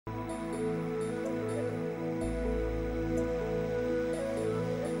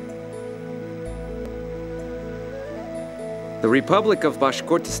The Republic of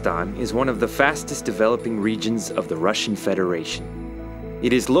Bashkortostan is one of the fastest developing regions of the Russian Federation.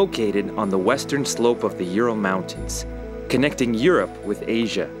 It is located on the western slope of the Ural Mountains, connecting Europe with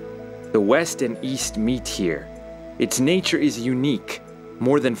Asia. The west and east meet here. Its nature is unique.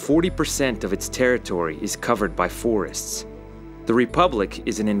 More than 40% of its territory is covered by forests. The Republic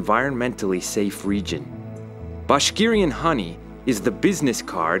is an environmentally safe region. Bashkirian honey is the business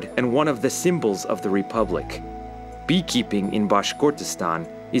card and one of the symbols of the Republic. Beekeeping in Bashkortostan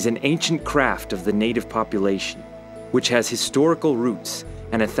is an ancient craft of the native population, which has historical roots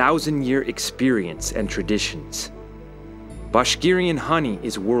and 1,000-year experience and traditions. Bashkirian honey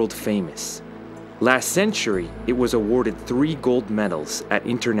is world famous. Last century, it was awarded 3 gold medals at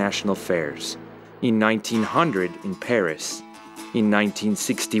international fairs. In 1900 in Paris, in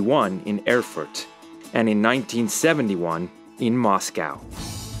 1961 in Erfurt, and in 1971 in Moscow.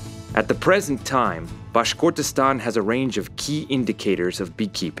 At the present time, Bashkortostan has a range of key indicators of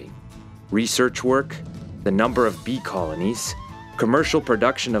beekeeping: research work, the number of bee colonies, commercial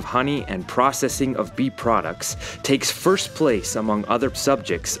production of honey and processing of bee products takes first place among other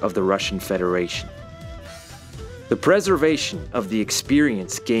subjects of the Russian Federation. The preservation of the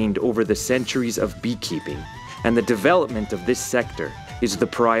experience gained over the centuries of beekeeping and the development of this sector is the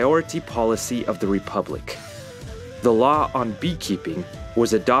priority policy of the Republic. The law on beekeeping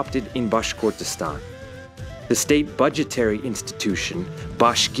was adopted in Bashkortostan. The state budgetary institution,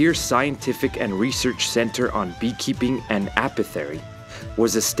 Bashkir Scientific and Research Center on Beekeeping and Apitherapy,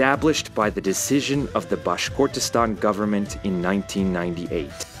 was established by the decision of the Bashkortostan government in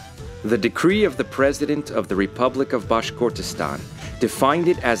 1998. The decree of the President of the Republic of Bashkortostan defined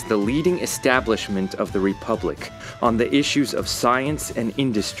it as the leading establishment of the Republic on the issues of science and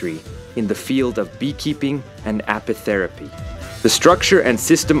industry in the field of beekeeping and apitherapy. The structure and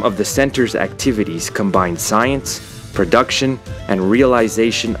system of the center's activities combine science, production, and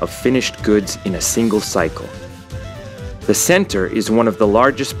realization of finished goods in a single cycle. The center is one of the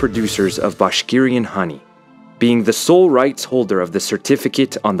largest producers of Bashkirian honey, being the sole rights holder of the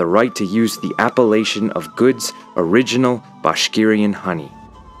certificate on the right to use the appellation of goods original Bashkirian honey.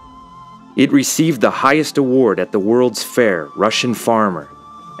 It received the highest award at the World's Fair Russian Farmer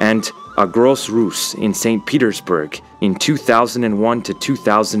and Agros Rus in St. Petersburg in 2001 to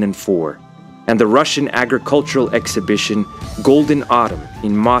 2004, and the Russian Agricultural Exhibition Golden Autumn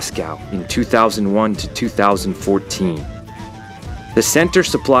in Moscow in 2001 to 2014. The center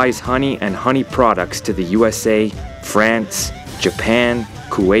supplies honey and honey products to the USA, France, Japan,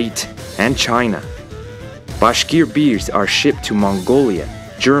 Kuwait, and China. Bashkir bees are shipped to Mongolia,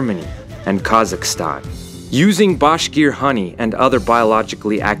 Germany, and Kazakhstan. Using Bashkir honey and other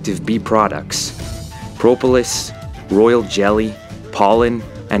biologically active bee products, propolis, royal jelly, pollen,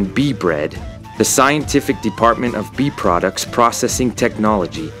 and bee bread, the Scientific Department of Bee Products Processing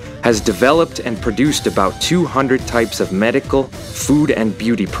Technology has developed and produced about 200 types of medical, food, and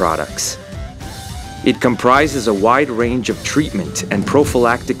beauty products. It comprises a wide range of treatment and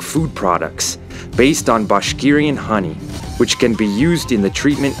prophylactic food products based on Bashkirian honey, which can be used in the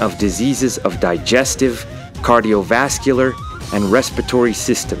treatment of diseases of digestive, cardiovascular, and respiratory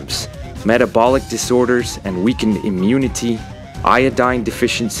systems, metabolic disorders and weakened immunity, iodine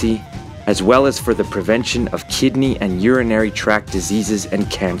deficiency, as well as for the prevention of kidney and urinary tract diseases and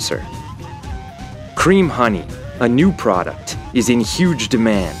cancer. Cream honey, a new product, is in huge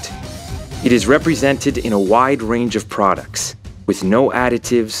demand. It is represented in a wide range of products, with no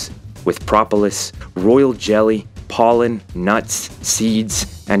additives, with propolis, royal jelly, pollen, nuts,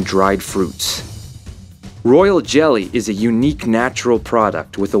 seeds, and dried fruits. Royal jelly is a unique natural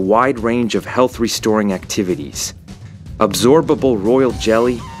product with a wide range of health-restoring activities. Absorbable royal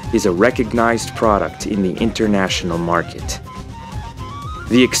jelly is a recognized product in the international market.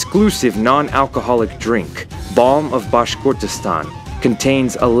 The exclusive non-alcoholic drink, Balm of Bashkortostan,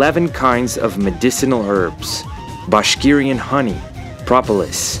 contains 11 kinds of medicinal herbs, Bashkirian honey,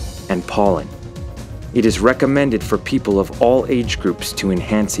 propolis, and pollen. It is recommended for people of all age groups to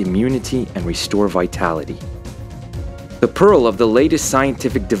enhance immunity and restore vitality. The pearl of the latest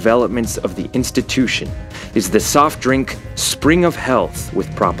scientific developments of the institution is the soft drink Spring of Health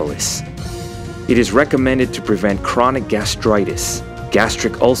with propolis. It is recommended to prevent chronic gastritis,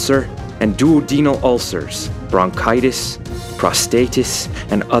 gastric ulcer, and duodenal ulcers, bronchitis, prostatitis,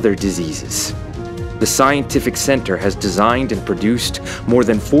 and other diseases. The Scientific Center has designed and produced more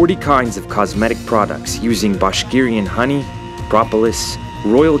than 40 kinds of cosmetic products using Bashkirian honey, propolis,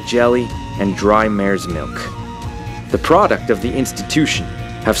 royal jelly, and dry mare's milk. The product of the institution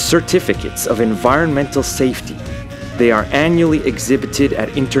have certificates of environmental safety. They are annually exhibited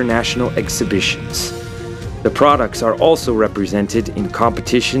at international exhibitions. The products are also represented in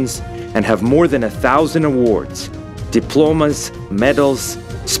competitions and have more than 1,000 awards, diplomas, medals,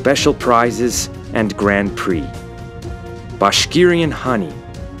 special prizes, and Grand Prix. Bashkirian Honey,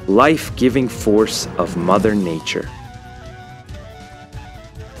 life-giving force of Mother Nature.